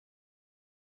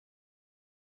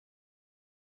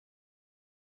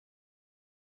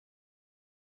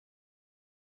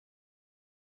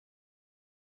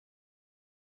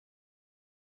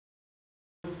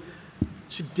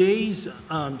Today's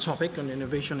topic on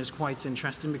innovation is quite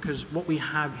interesting because what we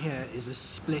have here is a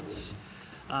split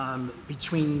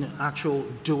between actual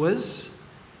doers,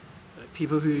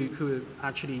 people who are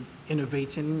actually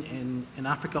innovating in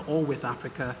Africa or with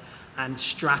Africa, and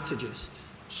strategists.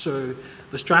 So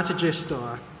the strategists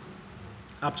are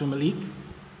ABDELMALEK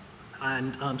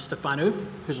and Stefano,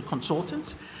 who's a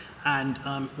consultant, and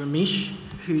RAMESH,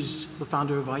 who's the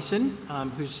founder of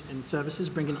ISMAIL, who's in services,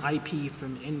 bringing IP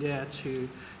from India to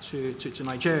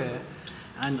Nigeria,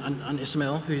 and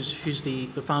ISMAIL, who's the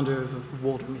founder of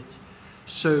AWTANEY.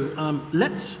 So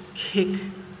let's kick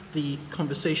the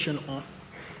conversation off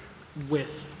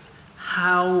with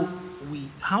how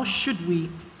should we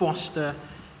foster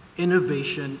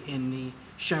innovation in the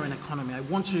sharing economy. I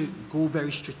want to go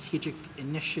very strategic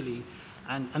initially,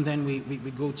 and then we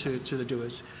go to the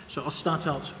doers. So I'll start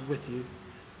out with you,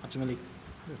 ABDELMALEK.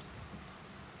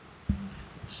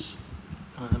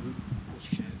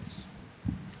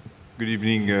 Good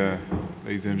evening,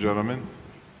 ladies and gentlemen.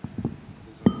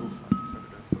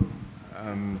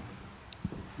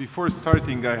 Before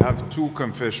starting, I have two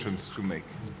confessions to make.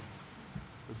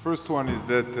 The first one is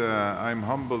that I'm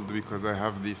humbled because I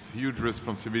have this huge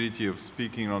responsibility of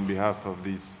speaking on behalf of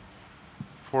these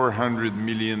 400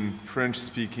 million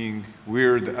French-speaking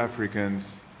weird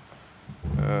Africans.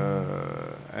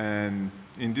 And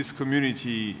in this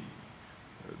community,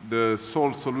 the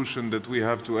sole solution that we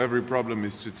have to every problem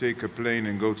is to take a plane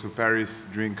and go to Paris,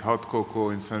 drink hot cocoa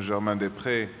in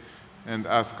Saint-Germain-des-Prés, and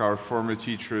ask our former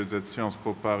teachers at Sciences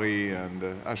Po Paris and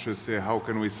HEC, how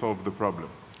can we solve the problem?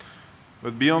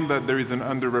 But beyond that, there is an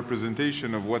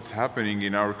underrepresentation of what's happening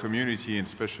in our community, and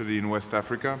especially in West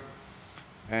Africa.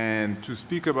 And to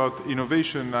speak about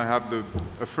innovation, I have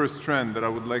a first trend that I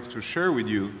would like to share with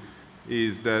you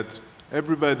is that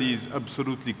everybody is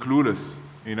absolutely clueless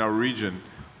in our region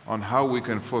on how we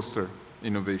can foster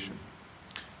innovation.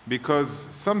 Because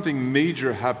something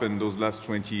major happened those last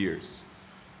 20 years.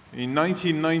 In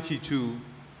 1992,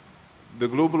 the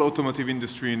global automotive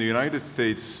industry in the United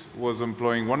States was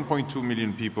employing 1.2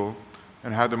 million people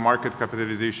and had a market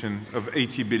capitalization of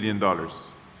 $80 billion.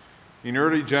 In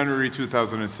early January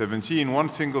 2017, one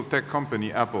single tech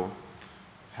company, Apple,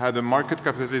 had a market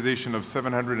capitalization of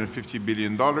 $750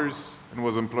 billion and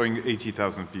was employing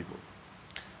 80,000 people.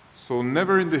 So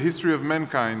never in the history of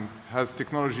mankind has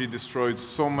technology destroyed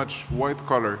so much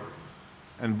white-collar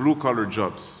and blue-collar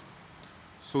jobs.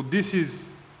 So this is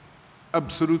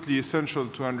absolutely essential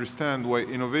to understand why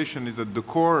innovation is at the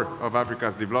core of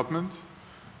Africa's development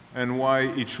and why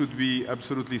it should be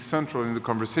absolutely central in the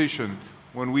conversation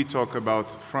when we talk about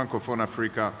Francophone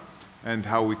Africa and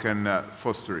how we can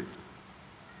foster it.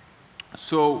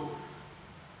 So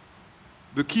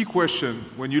the key question,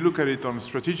 when you look at it on a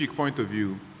strategic point of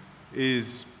view,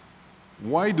 is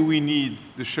why do we need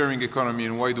the sharing economy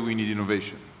and why do we need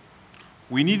innovation?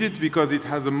 We need it because it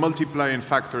has a multiplying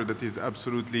factor that is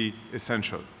absolutely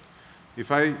essential.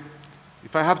 If I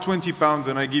have 20 pounds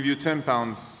and I give you 10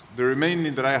 pounds, the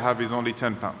remaining that I have is only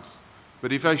 10 pounds.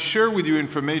 But if I share with you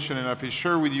information and if I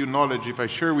share with you knowledge, if I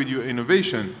share with you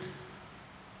innovation,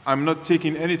 I'm not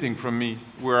taking anything from me.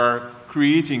 We are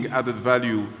creating added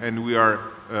value and we are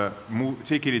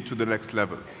taking it to the next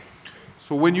level.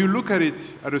 So when you look at it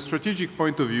at a strategic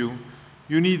point of view,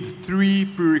 you need three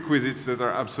prerequisites that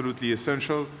are absolutely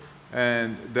essential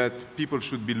and that people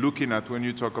should be looking at when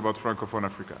you talk about Francophone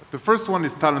Africa. The first one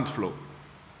is talent flow.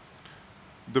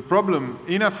 The problem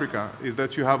in Africa is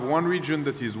that you have one region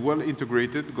that is well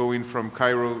integrated, going from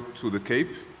Cairo to the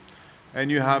Cape, and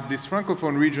you have this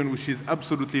Francophone region which is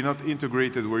absolutely not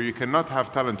integrated, where you cannot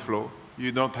have talent flow,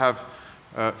 you don't have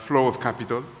flow of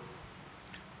capital.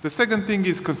 The second thing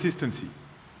is consistency.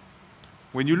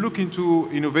 When you look into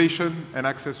innovation and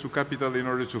access to capital in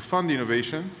order to fund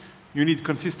innovation, you need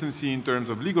consistency in terms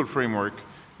of legal framework,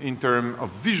 in terms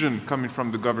of vision coming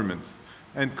from the government,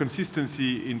 and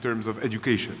consistency in terms of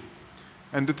education.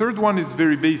 And the third one is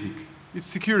very basic. It's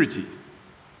security.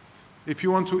 If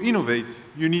you want to innovate,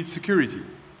 you need security.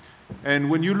 And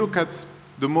when you look at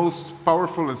the most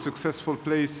powerful and successful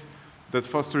place that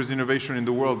fosters innovation in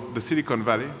the world, the Silicon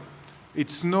Valley,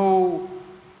 it's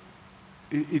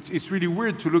really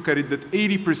weird to look at it that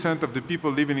 80% of the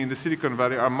people living in the Silicon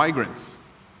Valley are migrants.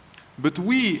 But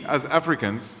we, as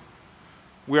Africans,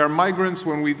 we are migrants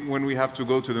when we have to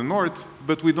go to the north,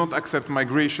 but we don't accept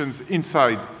migrations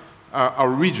inside our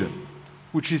region,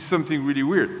 which is something really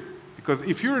weird. Because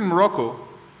if you're in Morocco,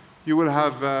 you will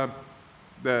have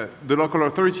the local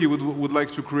authority would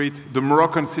like to create the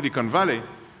Moroccan Silicon Valley,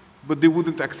 but they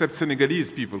wouldn't accept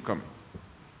Senegalese people coming.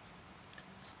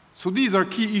 So these are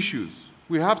key issues.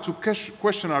 We have to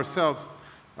question ourselves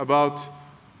about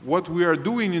what we are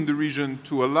doing in the region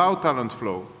to allow talent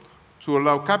flow, to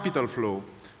allow capital flow,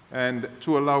 and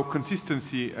to allow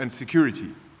consistency and security.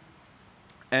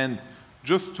 And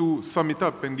just to sum it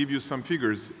up and give you some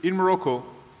figures, in Morocco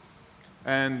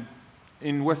and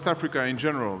in West Africa in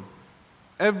general,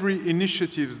 every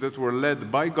initiatives that were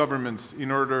led by governments in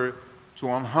order to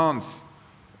enhance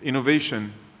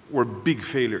innovation were big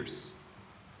failures.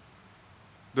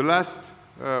 The last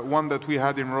one that we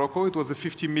had in Morocco, it was a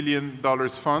 $50 million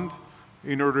fund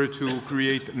in order to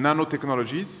create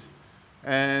nanotechnologies.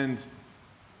 And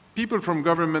people from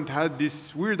government had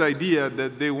this weird idea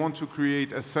that they want to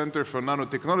create a center for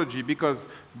nanotechnology because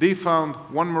they found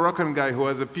one Moroccan guy who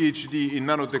has a PhD in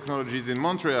nanotechnologies in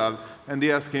Montreal, and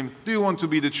they asked him, do you want to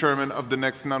be the chairman of the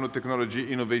next nanotechnology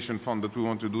innovation fund that we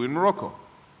want to do in Morocco?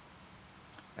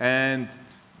 And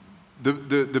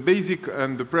the basic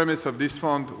and the premise of this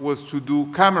fund was to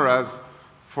do cameras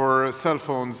for cell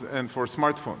phones and for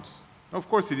smartphones. Of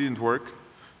course, it didn't work,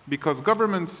 because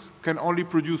governments can only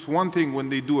produce one thing when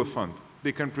they do a fund.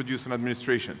 They can produce an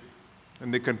administration,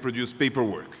 and they can produce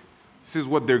paperwork. This is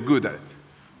what they're good at.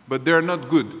 But they're not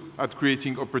good at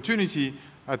creating opportunity,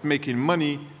 at making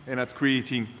money, and at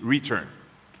creating return.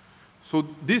 So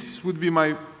this would be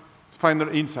my final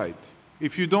insight.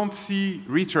 If you don't see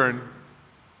return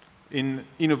in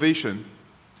innovation,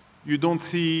 you don't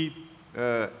see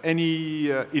any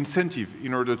incentive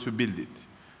in order to build it.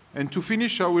 And to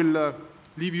finish, I will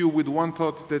leave you with one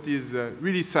thought that is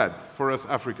really sad for us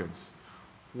Africans.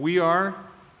 We are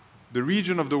the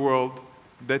region of the world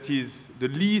that is the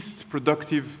least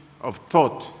productive of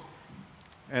thought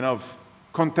and of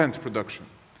content production.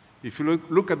 If you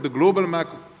look at the global map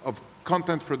of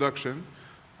content production,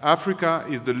 Africa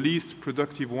is the least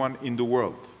productive one in the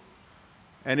world.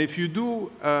 And if you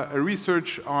do a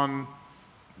research on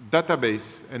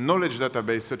database and knowledge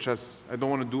database, such as, I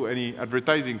don't want to do any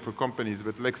advertising for companies,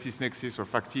 but LexisNexis or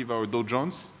Factiva or Dow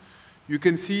Jones, you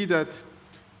can see that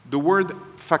the word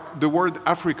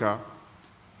Africa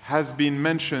has been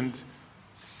mentioned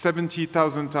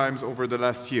 70,000 times over the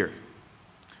last year.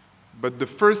 But the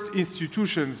first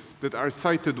institutions that are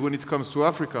cited when it comes to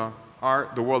Africa are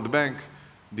the World Bank,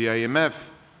 the IMF,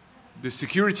 the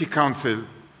Security Council,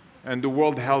 and the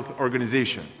World Health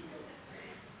Organization.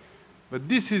 But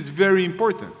this is very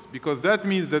important, because that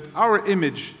means that our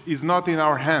image is not in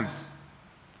our hands,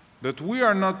 that we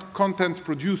are not content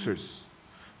producers,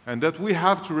 and that we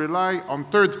have to rely on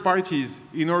third parties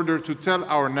in order to tell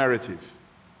our narrative.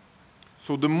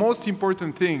 So the most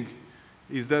important thing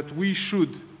is that we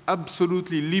should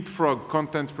absolutely leapfrog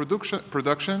content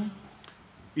production.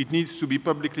 It needs to be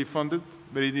publicly funded,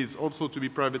 but it needs also to be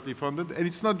privately funded. And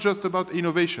it's not just about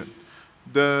innovation.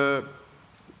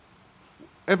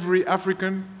 Every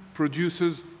African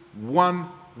produces 1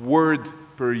 word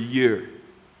per year.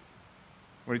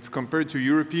 When it's compared to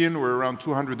European, we're around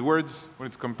 200 words. When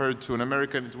it's compared to an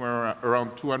American, we're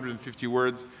around 250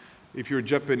 words. If you're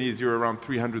Japanese, you're around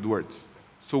 300 words.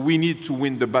 So we need to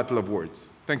win the battle of words.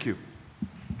 Thank you.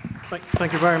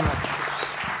 Thank you very much.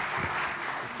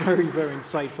 Very, very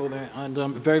insightful there, and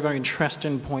very, very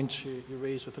interesting point you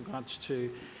raised with regards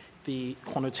to the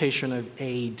connotation of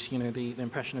aid, you know, the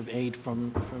impression of aid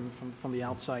from the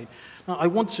outside. Now, I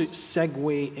want to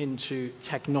segue into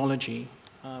technology,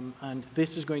 and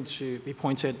this is going to be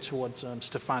pointed towards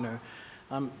Stefano.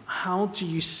 How do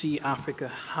you see Africa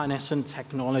harnessing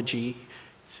technology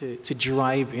to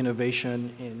drive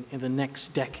innovation in the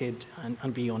next decade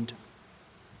and beyond?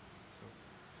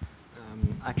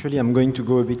 Actually, I'm going to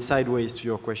go a bit sideways to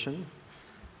your question.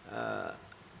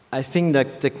 I think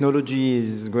that technology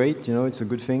is great, you know, it's a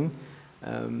good thing.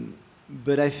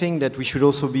 But I think that we should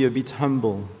also be a bit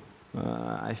humble.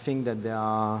 I think that there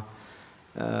are...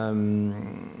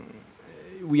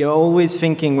 we are always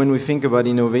thinking, when we think about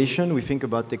innovation, we think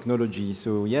about technology.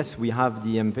 So yes, we have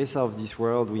the M-Pesa of this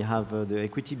world, we have the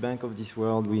Equity Bank of this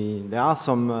world. There are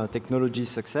some technology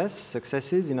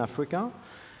successes in Africa.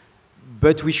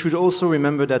 But we should also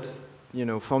remember that, you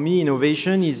know, for me,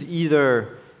 innovation is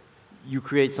either you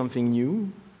create something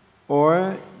new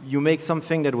or you make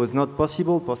something that was not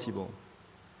possible.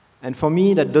 And for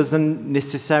me, that doesn't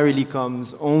necessarily come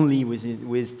only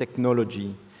with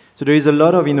technology. So there is a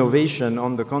lot of innovation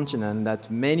on the continent that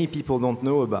many people don't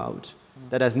know about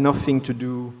that has nothing to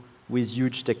do with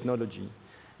huge technology.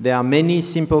 There are many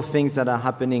simple things that are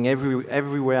happening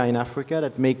everywhere in Africa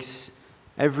that makes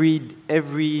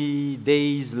every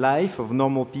day's life of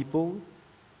normal people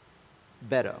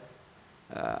better.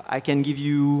 I can give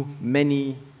you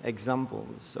many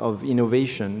examples of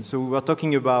innovation. So we were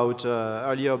talking about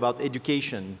earlier about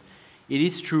education. It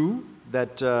is true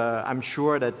that I'm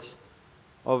sure that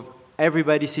of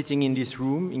everybody sitting in this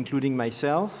room, including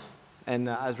myself, and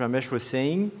as Ramesh was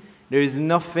saying, there is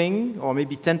nothing, or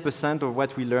maybe 10% of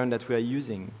what we learn that we are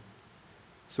using.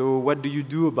 So what do you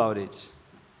do about it?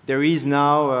 There is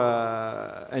now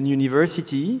a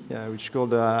university, which is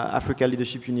called Africa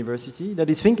Leadership University, that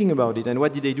is thinking about it. And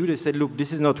what did they do? They said, look,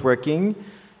 this is not working,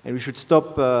 and we should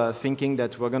stop thinking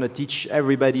that we're going to teach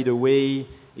everybody the way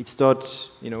it's taught,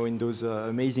 in those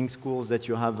amazing schools that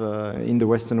you have in the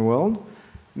Western world.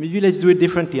 Maybe let's do it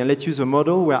differently, and let's use a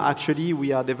model where actually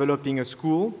we are developing a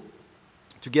school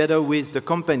together with the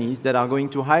companies that are going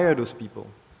to hire those people.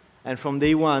 And from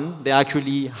day one, they're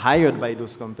actually hired by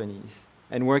those companies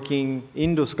and working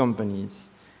in those companies.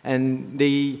 And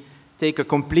they take a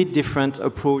complete different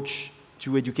approach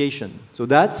to education. So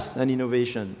that's an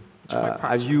innovation.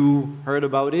 Have you heard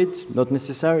about it? Not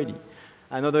necessarily.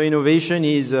 Another innovation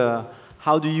is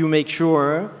how do you make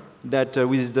sure that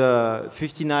with the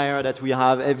 50 naira that we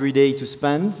have every day to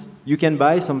spend, you can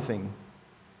buy something.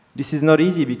 This is not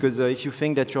easy because if you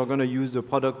think that you're going to use the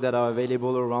products that are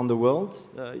available around the world,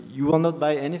 you will not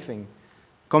buy anything.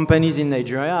 Companies in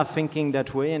Nigeria are thinking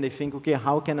that way, and they think, okay,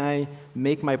 how can I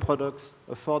make my products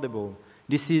affordable?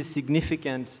 This is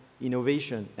significant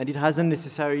innovation, and it hasn't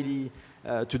necessarily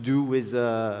to do with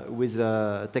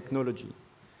technology.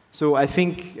 So I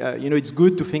think it's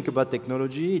good to think about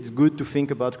technology. It's good to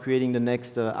think about creating the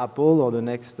next Apple or the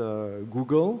next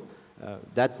Google.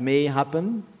 That may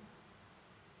happen,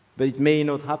 but it may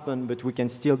not happen, but we can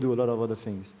still do a lot of other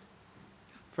things.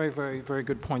 Very, very, very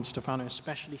good point, Stefano,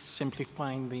 especially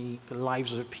simplifying the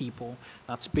lives of people.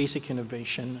 That's basic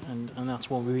innovation, and that's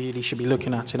what we really should be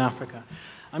looking at in Africa.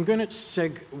 I'm going to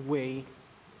segue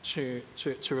to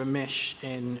Ramesh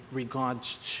in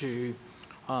regards to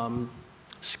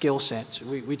skill set.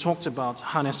 We talked about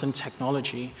harnessing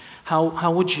technology.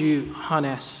 How would you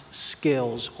harness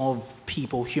skills of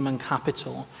people, human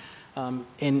capital,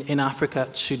 in Africa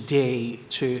today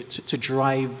to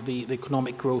drive the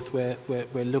economic growth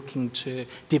we're looking to,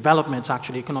 development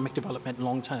actually, economic development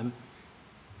long term?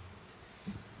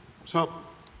 So,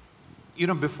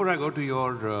 before I go to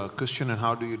your question on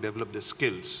how do you develop the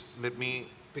skills, let me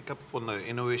pick up on the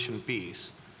innovation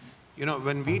piece.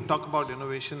 When we talk about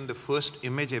innovation, the first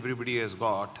image everybody has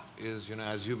got is,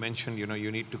 as you mentioned,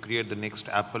 you need to create the next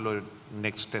Apple or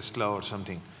next Tesla or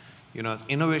something.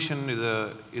 Innovation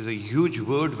is a huge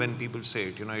word when people say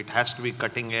it. It has to be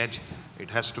cutting edge, it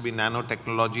has to be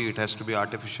nanotechnology, it has to be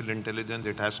artificial intelligence,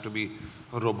 it has to be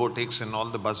robotics and all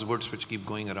the buzzwords which keep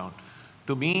going around.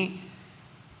 To me,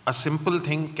 a simple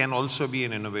thing can also be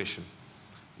an innovation.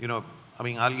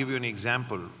 I'll give you an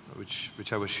example,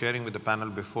 which I was sharing with the panel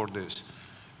before this.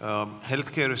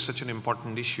 Healthcare is such an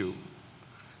important issue.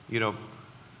 There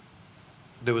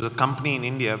was a company in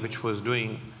India which was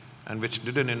doing and which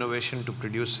did an innovation to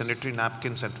produce sanitary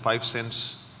napkins at 5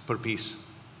 cents per piece.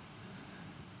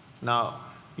 Now,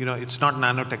 it's not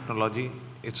nanotechnology,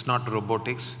 it's not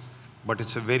robotics, but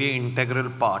it's a very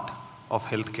integral part of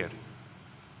healthcare.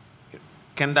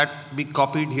 Can that be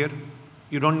copied here?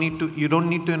 You don't need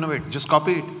to innovate, just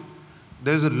copy it.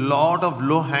 There's a lot of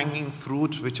low-hanging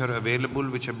fruits which are available,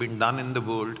 which have been done in the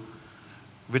world,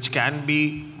 which can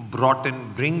be brought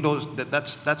in, bring those,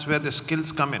 that's where the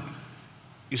skills come in.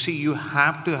 You see, you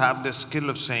have to have the skill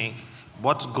of saying,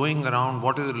 what's going around,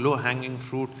 what is the low-hanging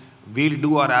fruit, we'll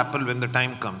do our Apple when the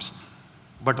time comes.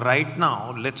 But right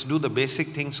now, let's do the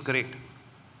basic things correct.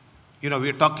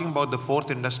 We're talking about the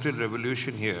 4th industrial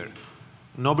revolution here.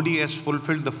 Nobody has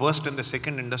fulfilled the 1st and the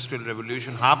 2nd industrial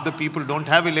revolution. Half the people don't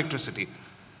have electricity.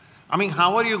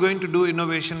 How are you going to do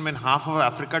innovation when half of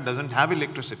Africa doesn't have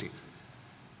electricity?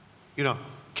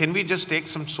 Can we just take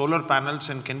some solar panels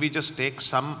and can we just take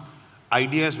some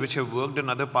ideas which have worked in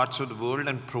other parts of the world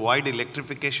and provide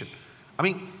electrification?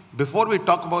 Before we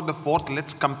talk about the 4th,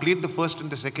 let's complete the 1st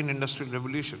and the 2nd industrial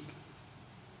revolution.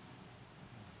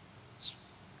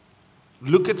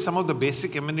 Look at some of the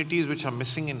basic amenities which are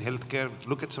missing in healthcare.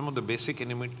 Look at some of the basic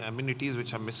amenities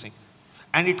which are missing.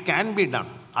 And it can be done.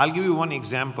 I'll give you one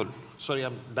example. Sorry,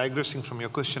 I'm digressing from your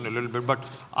question a little bit, but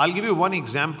I'll give you one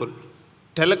example.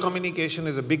 Telecommunication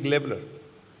is a big leveler.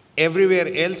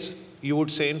 Everywhere else, you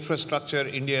would say infrastructure,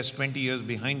 India is 20 years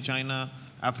behind China,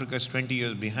 Africa is 20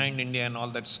 years behind India and all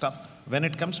that stuff. When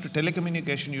it comes to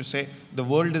telecommunication, you say the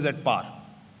world is at par.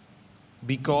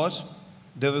 Because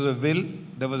there was a will,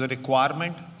 there was a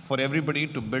requirement for everybody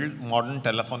to build modern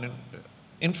telephone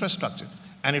infrastructure.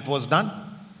 And it was done.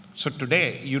 So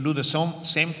today, you do the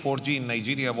same 4G in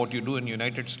Nigeria, what you do in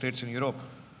United States and Europe.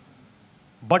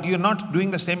 But you're not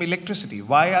doing the same electricity.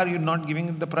 Why are you not giving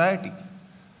it the priority?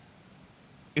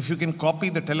 If you can copy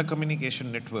the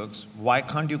telecommunication networks, why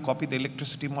can't you copy the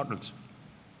electricity models?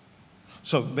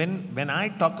 So when I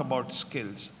talk about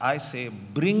skills, I say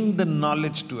bring the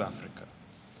knowledge to Africa.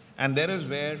 And there is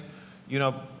where, you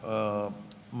know,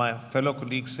 my fellow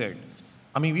colleague said,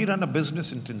 I mean, we run a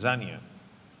business in Tanzania,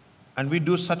 and we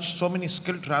do so many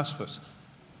skill transfers.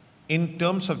 In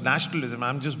terms of nationalism,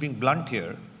 I'm just being blunt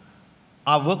here,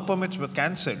 our work permits were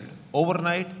cancelled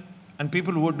overnight, and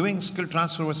people who were doing skill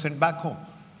transfer were sent back home.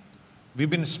 We've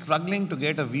been struggling to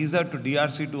get a visa to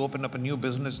DRC to open up a new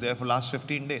business there for the last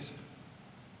 15 days.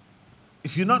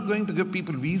 If you're not going to give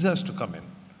people visas to come in,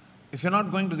 if you're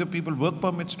not going to give people work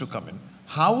permits to come in,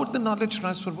 how would the knowledge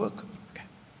transfer work? Okay.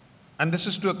 And this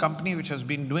is to a company which has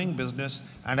been doing business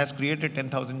and has created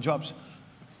 10,000 jobs.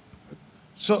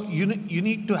 So you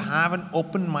need to have an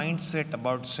open mindset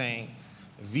about saying,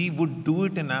 we would do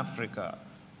it in Africa,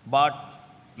 but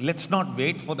let's not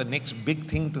wait for the next big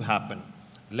thing to happen.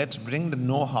 Let's bring the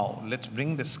know-how, let's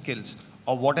bring the skills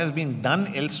of what has been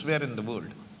done elsewhere in the world.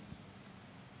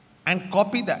 And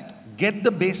copy that, get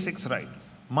the basics right.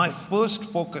 My first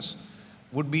focus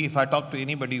would be, if I talk to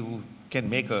anybody who can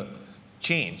make a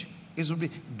change, would be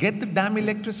get the damn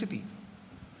electricity.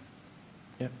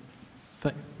 Yeah.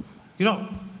 You know,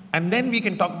 and then we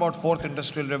can talk about fourth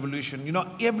industrial revolution. You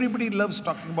know, everybody loves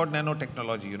talking about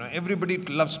nanotechnology. You know, everybody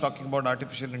loves talking about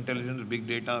artificial intelligence, big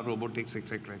data, robotics,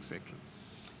 etc., etc.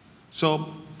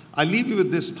 So I leave you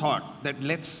with this thought that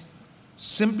let's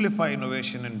simplify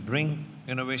innovation and bring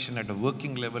innovation at a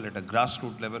working level, at a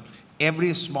grassroots level.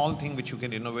 Every small thing which you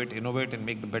can innovate and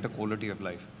make the better quality of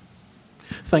life.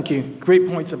 Thank you. Great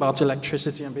points about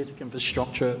electricity and basic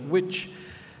infrastructure, which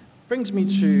brings me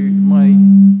to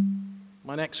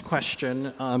my next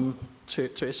question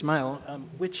to Ismail,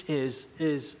 which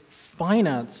is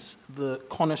finance the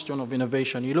cornerstone of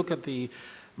innovation? You look at the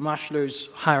Maslow's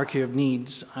hierarchy of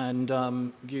needs, and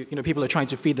you know, people are trying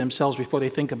to feed themselves before they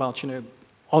think about, you know,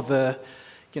 other,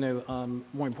 you know,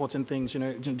 more important things, you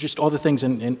know, just other things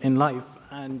in life.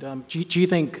 And do you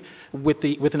think with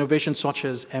innovation such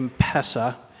as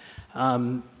M-Pesa,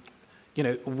 you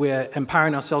know, we're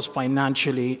empowering ourselves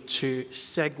financially to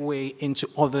segue into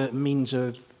other means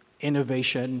of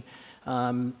innovation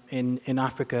in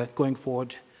Africa going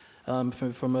forward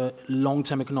from a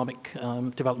long-term economic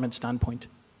development standpoint?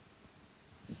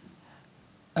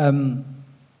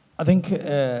 I think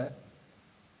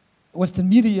Western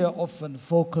media often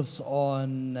focus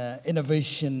on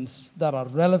innovations that are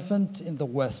relevant in the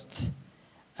West,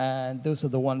 and those are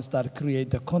the ones that create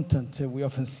the content we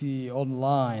often see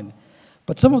online.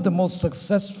 But some of the most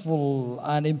successful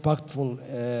and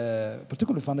impactful,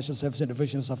 particularly financial service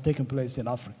innovations, have taken place in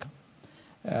Africa.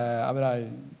 I mean, I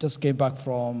just came back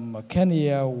from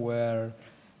Kenya, where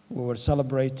we were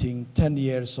celebrating 10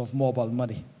 years of mobile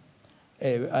money.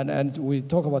 And we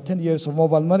talk about 10 years of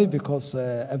mobile money because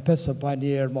M-Pesa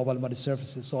pioneered mobile money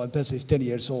services, so M-Pesa is 10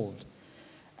 years old.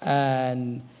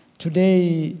 And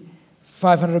today,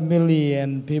 500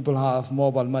 million people have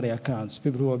mobile money accounts,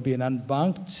 people who have been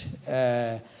unbanked.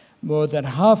 More than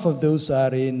half of those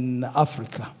are in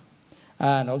Africa.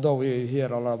 And although we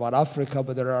hear a lot about Africa,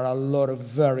 but there are a lot of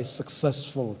very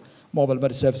successful mobile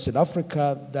money services in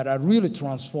Africa that are really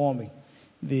transforming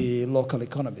the local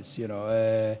economies. You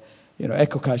know,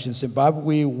 EcoCash in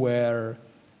Zimbabwe, where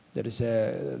there is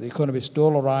the economy is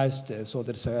dollarized, so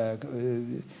there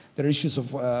are issues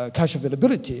of cash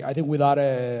availability. I think without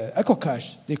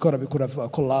EcoCash, the economy could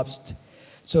have collapsed.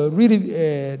 So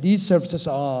really, these services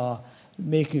are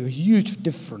making a huge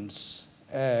difference,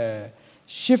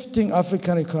 shifting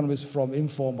African economies from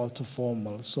informal to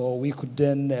formal. So we could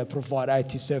then provide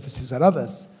IT services and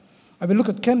others. I mean, look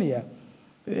at Kenya.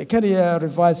 Kenya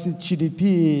revised its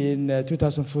GDP in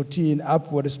 2014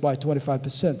 upwards by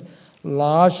 25%,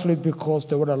 largely because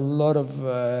there were a lot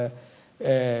of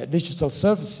digital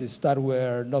services that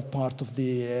were not part of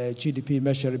the GDP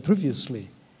measure previously.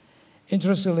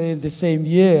 Interestingly, in the same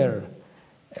year,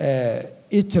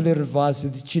 Italy revised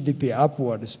its GDP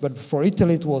upwards, but for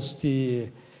Italy it was the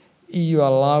EU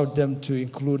allowed them to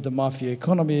include the mafia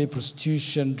economy,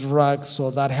 prostitution, drugs, so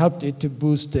that helped it to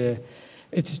boost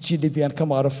its GDP and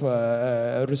come out of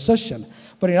a recession.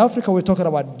 But in Africa, we're talking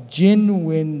about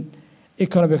genuine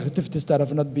economic activities that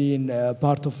have not been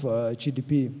part of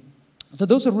GDP. So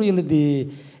those are really the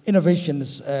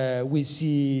innovations we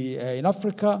see in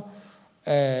Africa.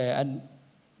 And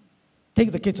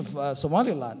take the case of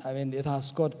Somaliland. I mean, it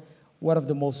has got one of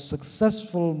the most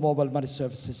successful mobile money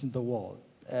services in the world.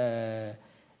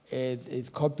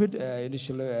 It copied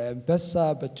initially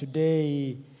M-Pesa, but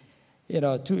today, you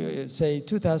know, say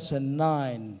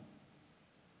 2009,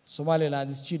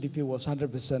 Somaliland's GDP was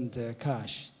 100%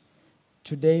 cash.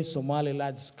 Today,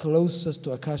 Somaliland is closest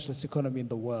to a cashless economy in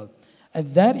the world.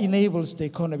 And that enables the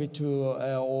economy to,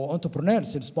 or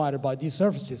entrepreneurs inspired by these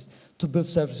services, to build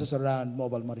services around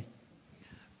mobile money.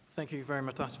 Thank you very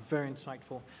much. That's very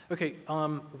insightful. Okay,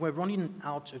 we're running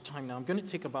out of time now. I'm going to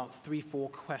take about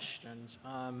 3-4 questions.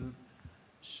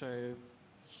 So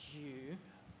you,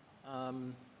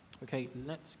 okay,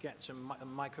 let's get a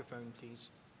microphone, please.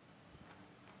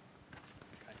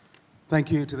 Okay.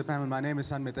 Thank you to the panel. My name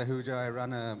is Sanmit Ahuja. I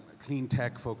run a clean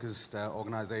tech focused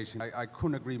organization. I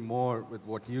couldn't agree more with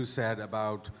what you said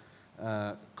about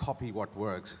copy what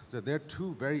works. So there are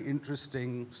two very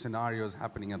interesting scenarios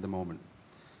happening at the moment.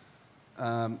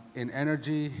 In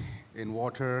energy, in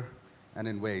water, and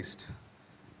in waste,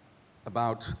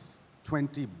 about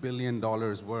 $20 billion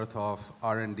worth of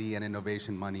R&D and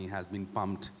innovation money has been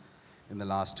pumped in the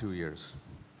last 2 years.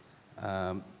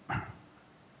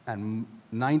 And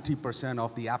 90%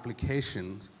 of the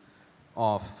applications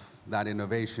of that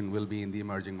innovation will be in the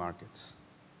emerging markets.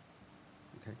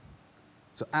 Okay?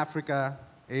 So Africa,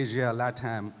 Asia,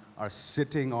 LATAM are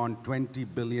sitting on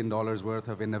 $20 billion worth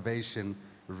of innovation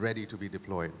ready to be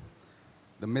deployed.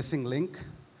 The missing link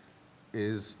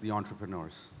is the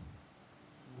entrepreneurs.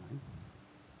 Right?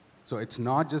 So it's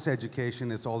not just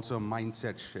education, it's also a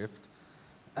mindset shift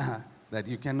that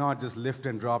you cannot just lift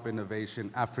and drop innovation.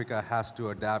 Africa has to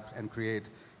adapt and create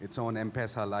its own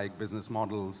M-Pesa-like business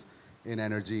models in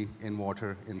energy, in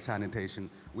water, in sanitation.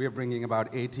 We are bringing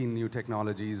about 18 new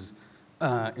technologies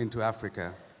into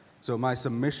Africa. So my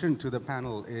submission to the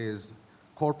panel is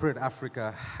corporate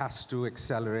Africa has to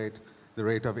accelerate the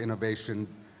rate of innovation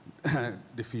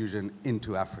diffusion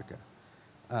into Africa.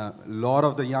 A lot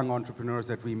of the young entrepreneurs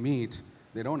that we meet,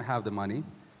 they don't have the money.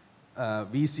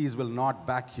 VCs will not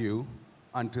back you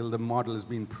until the model is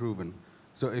being proven.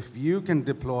 So if you can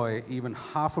deploy even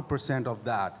 0.5% of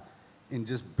that in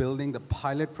just building the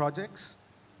pilot projects,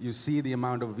 you see the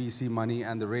amount of VC money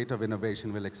and the rate of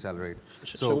innovation will accelerate.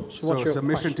 So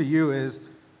submission to you is,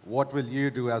 what will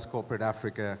you do as corporate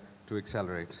Africa to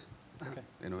accelerate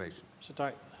innovation?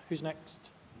 So who's next?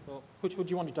 Well, who do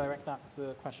you want to direct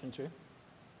the question to?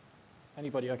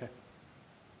 Anybody? Okay.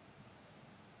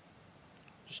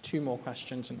 Just 2 more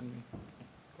questions and then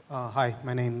Hi,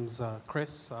 my name's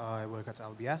Chris. I work at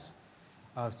LBS.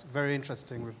 It's very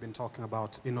interesting. We've been talking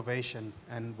about innovation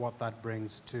and what that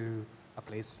brings to a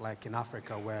place like in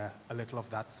Africa where a little of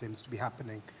that seems to be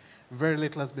happening. Very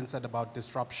little has been said about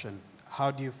disruption. How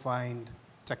do you find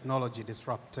technology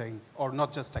disrupting, or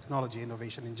not just technology,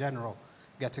 innovation in general,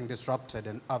 getting disrupted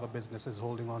and other businesses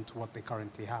holding on to what they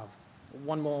currently have?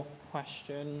 One more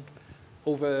question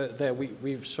over there.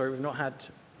 We've not had.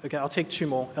 Okay, I'll take 2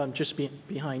 more. Just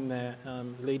behind there,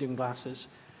 lady in glasses,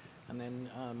 and then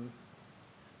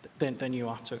you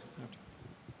after.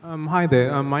 Hi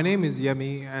there. My name is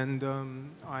Yemi, and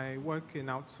I work in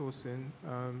outsourcing,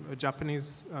 a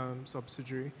Japanese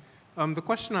subsidiary. The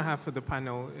question I have for the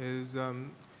panel is,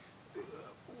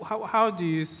 how do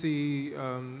you see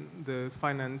the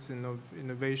financing of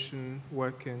innovation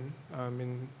working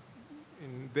in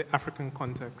the African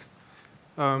context?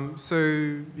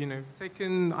 So,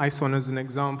 taking ISON as an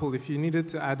example, if you needed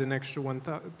to add an extra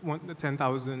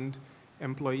 10,000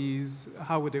 employees,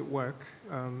 how would it work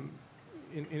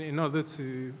in order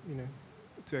to,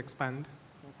 to expand?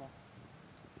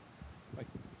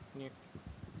 Okay.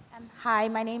 Hi,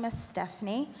 my name is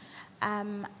Stephanie.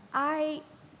 I've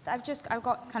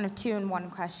got kind of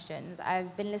 2-in-1 questions.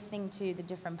 I've been listening to the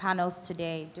different panels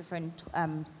today, different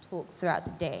talks throughout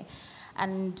the day,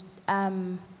 and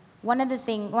one of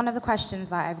the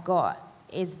questions that I've got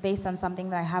is based on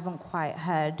something that I haven't quite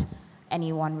heard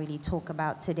anyone really talk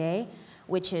about today,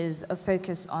 which is a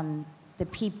focus on the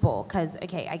people. Because,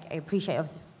 okay, I appreciate,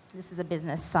 obviously, this is a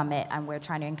business summit and we're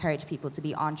trying to encourage people to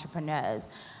be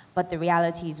entrepreneurs. But the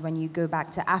reality is when you go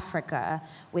back to Africa,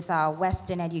 with our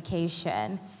Western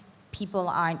education, people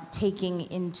aren't taking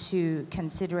into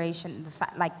consideration the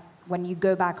fact, like when you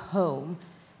go back home,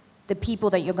 the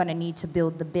people that you're going to need to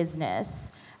build the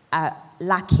business are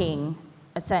lacking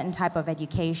a certain type of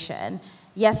education.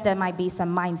 Yes, there might be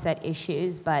some mindset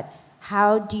issues, but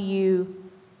how do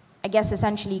you, I guess,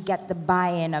 essentially get the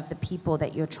buy-in of the people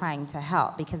that you're trying to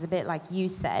help? Because a bit like you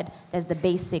said, there's the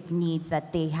basic needs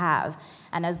that they have.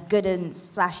 And as good and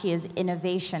flashy as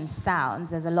innovation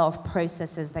sounds, there's a lot of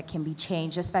processes that can be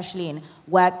changed, especially in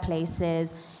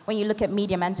workplaces. When you look at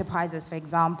medium enterprises, for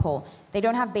example, they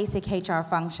don't have basic HR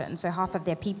functions, so half of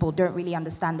their people don't really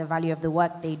understand the value of the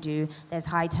work they do. There's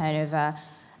high turnover,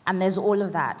 and there's all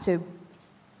of that. So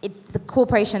the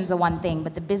corporations are one thing,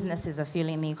 but the businesses are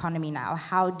fueling the economy now.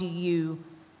 How do you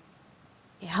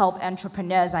help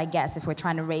entrepreneurs, I guess, if we're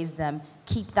trying to raise them,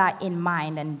 keep that in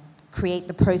mind and create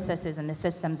the processes and the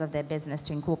systems of their business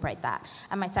to incorporate that?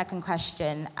 And my second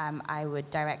question, I would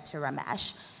direct to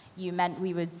Ramesh.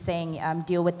 We were saying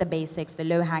deal with the basics, the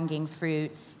low-hanging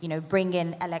fruit, bring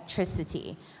in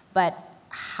electricity. But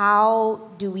how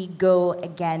do we go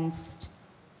against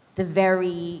the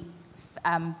very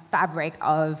fabric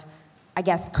of, I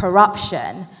guess,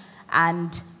 corruption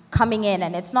and coming in?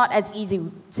 And it's not as easy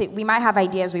we might have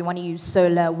ideas, we want to use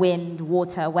solar, wind,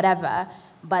 water, whatever,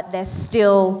 but there's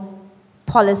still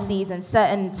policies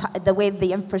and the way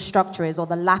the infrastructure is or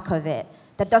the lack of it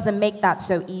that doesn't make that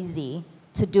so easy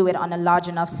to do it on a large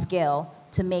enough scale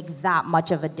to make that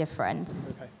much of a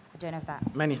difference. Okay. I don't know if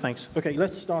that... Many thanks. Okay,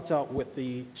 let's start out with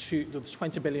the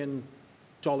 $20 billion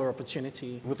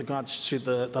opportunity with regards to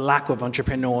the lack of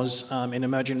entrepreneurs in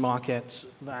emerging markets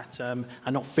that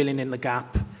are not filling in the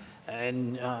gap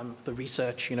and the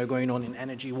research going on in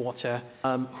energy, water.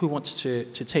 Who wants to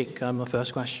take the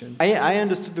first question? I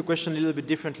understood the question a little bit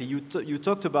differently. You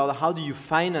talked about how do you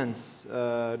finance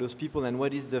those people and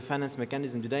what is the finance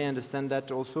mechanism. Did I understand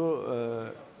that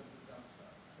also?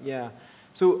 Yeah.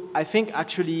 So I think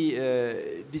actually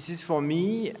this is for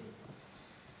me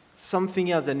something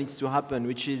else that needs to happen,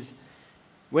 which is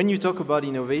when you talk about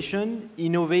innovation,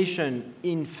 innovation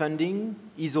in funding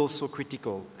is also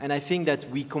critical. And I think that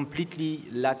we completely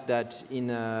lack that in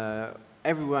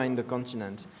everywhere in the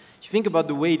continent. If you think about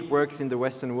the way it works in the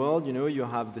Western world, you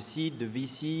have the seed, the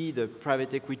VC, the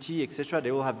private equity, etc.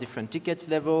 They all have different tickets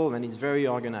level, and it's very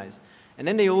organized. And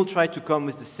then they all try to come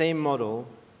with the same model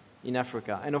in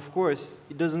Africa. And of course,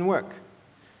 it doesn't work.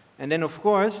 And then, of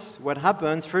course, what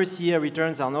happens, first year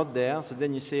returns are not there, so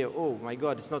then you say, oh my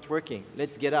God, it's not working.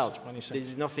 Let's get out.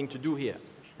 There's nothing to do here.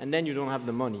 And then you don't have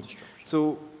the money.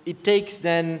 So it takes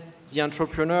then the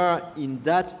entrepreneur in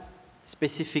that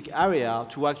specific area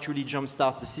to actually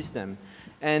jumpstart the system.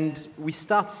 And we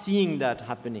start seeing that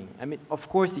happening. I mean, of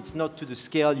course, it's not to the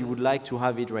scale you would like to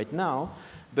have it right now,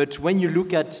 but when you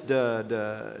look at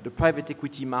the private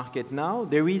equity market now,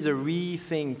 there is a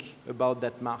rethink about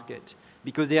that market,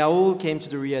 because they all came to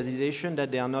the realization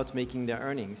that they are not making their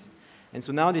earnings. And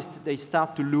so now they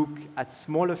start to look at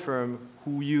smaller firms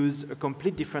who use a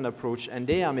complete different approach, and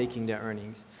they are making their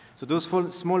earnings. So those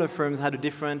smaller firms had a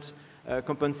different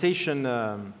compensation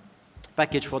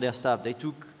package for their staff. They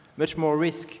took much more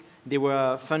risk. They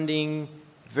were funding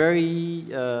very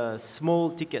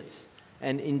small tickets.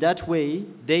 And in that way,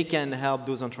 they can help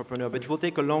those entrepreneurs. But it will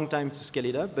take a long time to scale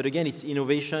it up. But again, it's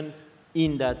innovation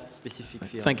in that specific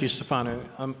field. Thank you, Stefano.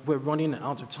 We're running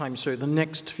out of time, so the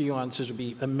next few answers will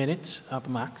be a minute at the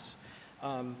max.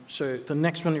 So the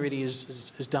next one really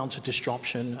is down to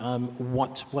disruption.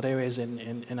 What areas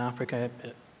in Africa?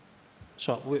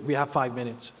 So we have 5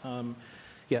 minutes.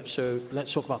 Yeah, so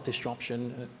let's talk about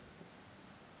disruption.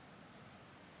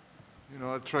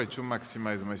 I'll try to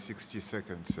maximize my 60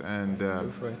 seconds. And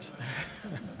go for it.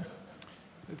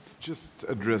 let's just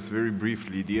address very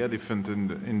briefly the elephant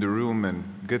in the room and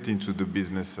get into the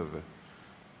business of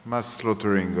mass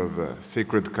slaughtering of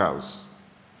sacred cows.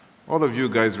 All of you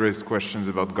guys raised questions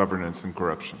about governance and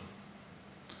corruption.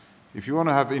 If you want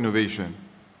to have innovation,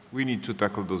 we need to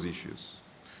tackle those issues.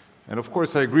 And of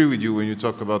course, I agree with you when you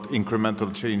talk about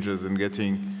incremental changes and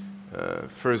getting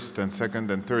first and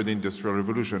second and third industrial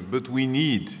revolution. But we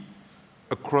need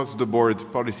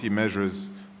across-the-board policy measures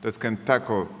that can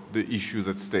tackle the issues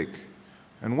at stake.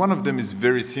 And one of them is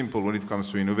very simple when it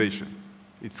comes to innovation.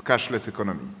 It's cashless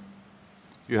economy.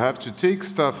 You have to take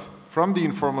stuff from the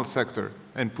informal sector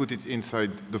and put it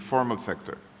inside the formal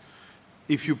sector.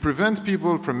 If you prevent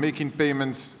people from making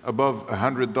payments above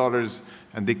 $100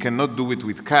 and they cannot do it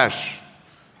with cash,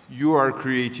 you are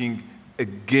creating a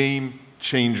game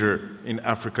changer in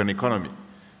African economy,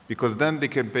 because then they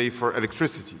can pay for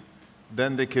electricity.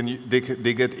 Then they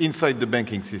get inside the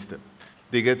banking system.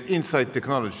 They get inside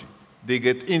technology. They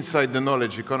get inside the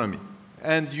knowledge economy.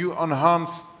 And you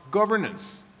enhance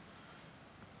governance,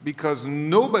 because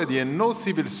nobody and no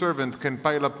civil servant can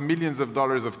pile up millions of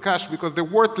dollars of cash because they're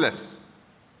worthless.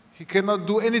 He cannot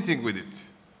do anything with it.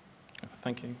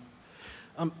 Thank you.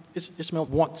 Ismail,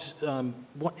 what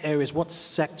areas, what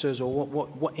sectors, or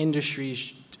what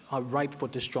industries are ripe for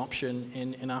disruption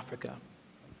in Africa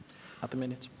at the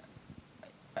minute?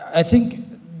 I think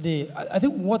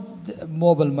what the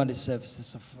mobile money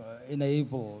services have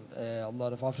enabled a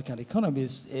lot of African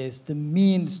economies is the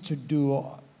means to do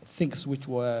things which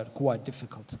were quite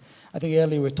difficult. I think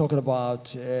earlier we were talking about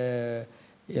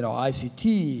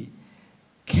ICT.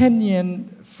 Kenyan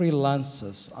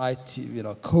freelancers, IT,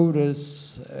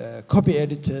 coders, copy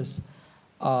editors,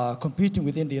 competing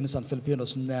with Indians and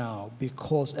Filipinos now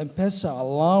because M-Pesa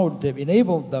allowed them,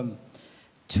 enabled them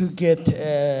to get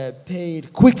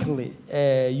paid quickly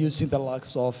using the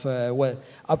likes of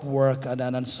Upwork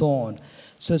and so on.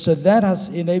 So that has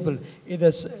enabled,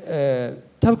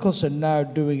 telcos are now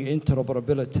doing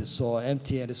interoperability. So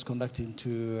MTN is connecting to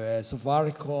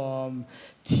Safaricom,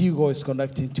 Tigo is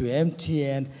connecting to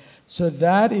MTN. So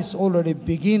that is already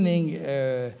beginning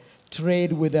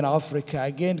trade within Africa,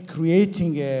 again,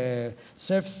 creating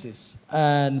services.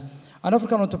 And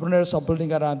African entrepreneurs are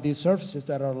building around these services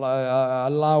that are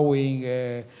allowing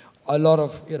a lot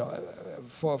of,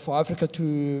 for Africa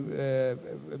to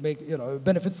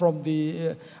benefit from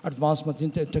the advancement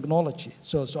in technology.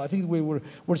 So I think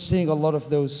we're seeing a lot of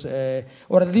those,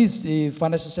 or at least the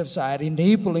financial services are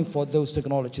enabling for those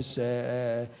technologies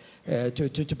to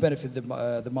benefit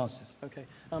the masses. Okay.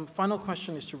 Final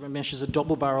question is to Ramesh. It's a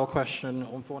double-barrel question.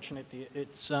 Unfortunately,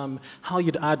 it's how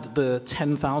you'd add the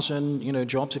 10,000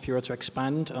 jobs if you were to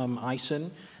expand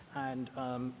ISIN and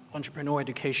entrepreneur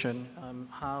education.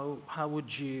 How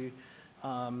would you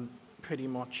pretty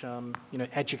much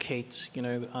educate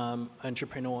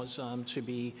entrepreneurs to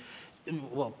be,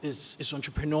 well, is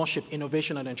entrepreneurship,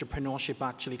 innovation and entrepreneurship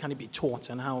actually, can it be taught,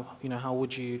 and how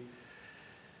would you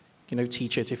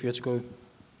teach it if you were to go?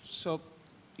 So,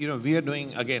 we are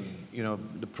doing, again,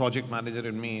 the project manager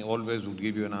in me always would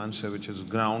give you an answer which is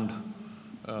ground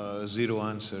zero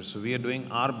answer. So we are doing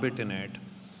our bit in it.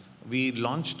 We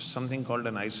launched something called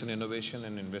an ISIN Innovation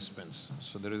and Investments.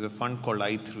 So there is a fund called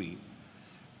I3.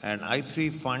 And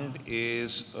I3 fund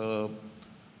is a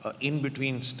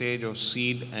in-between stage of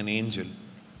seed and angel.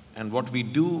 And what we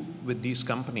do with these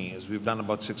companies, we've done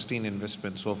about 16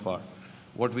 investments so far.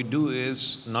 What we do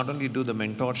is not only do the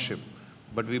mentorship,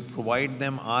 but we provide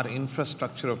them our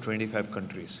infrastructure of 25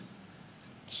 countries.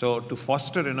 So to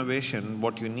foster innovation,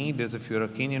 what you need is, if you're a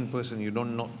Kenyan person, you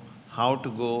don't know how to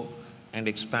go and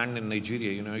expand in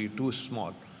Nigeria, you're too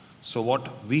small. So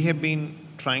what we have been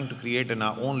trying to create in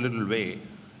our own little way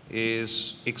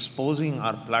is exposing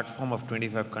our platform of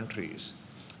 25 countries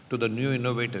to the new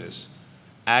innovators,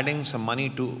 adding some money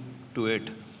to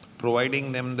it,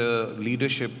 providing them the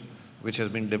leadership which has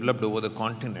been developed over the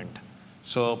continent.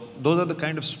 So those are the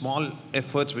kind of small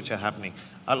efforts which are happening.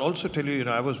 I'll also tell you,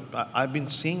 I've been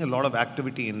seeing a lot of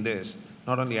activity in this,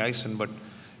 not only ISIN, but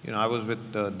I was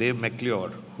with Dave McClure,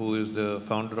 who is the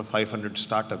founder of 500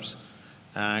 Startups,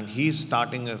 and he's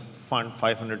starting a fund,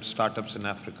 500 Startups in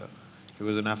Africa. He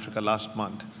was in Africa last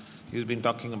month. He's been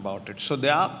talking about it. So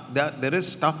there is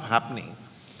stuff happening,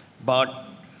 but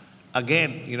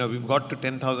again, we've got to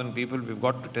 10,000 people. We've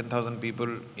got to 10,000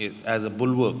 people as a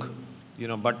bulwark.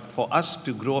 But for us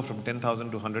to grow from 10,000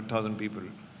 to 100,000 people,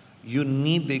 you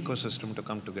need the ecosystem to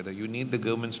come together. You need the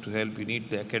governments to help. You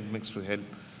need the academics to help.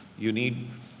 You need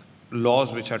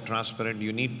laws which are transparent.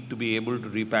 You need to be able to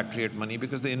repatriate money,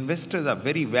 because the investors are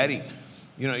very wary.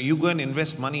 You go and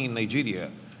invest money in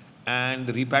Nigeria, and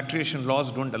the repatriation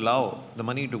laws don't allow the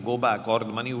money to go back, or the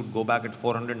money would go back at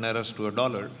 400 nairas to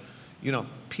 $1.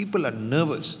 People are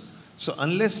nervous. So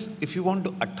if you want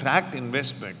to attract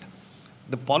investment,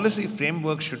 the policy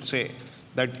framework should say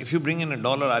that if you bring in $1,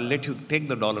 I'll let you take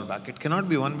the $1 back. It cannot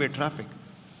be one-way traffic.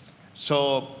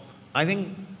 So I think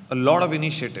a lot of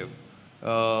initiative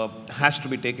has to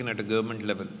be taken at a government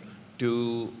level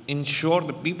to ensure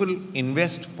that people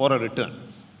invest for a return.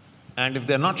 And if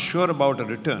they're not sure about a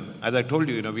return, as I told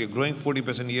you, we are growing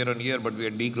 40% year on year, but we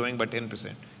are degrowing by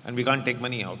 10%, and we can't take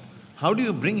money out. How do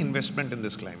you bring investment in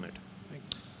this climate?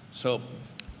 So,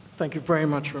 thank you very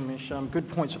much, Ramesh. Good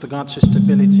points with regard to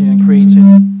stability and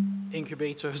creating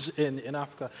incubators in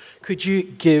Africa. Could you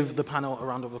give the panel a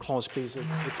round of applause, please?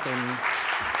 It's been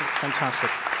fantastic.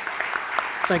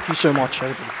 Thank you so much,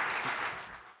 everybody.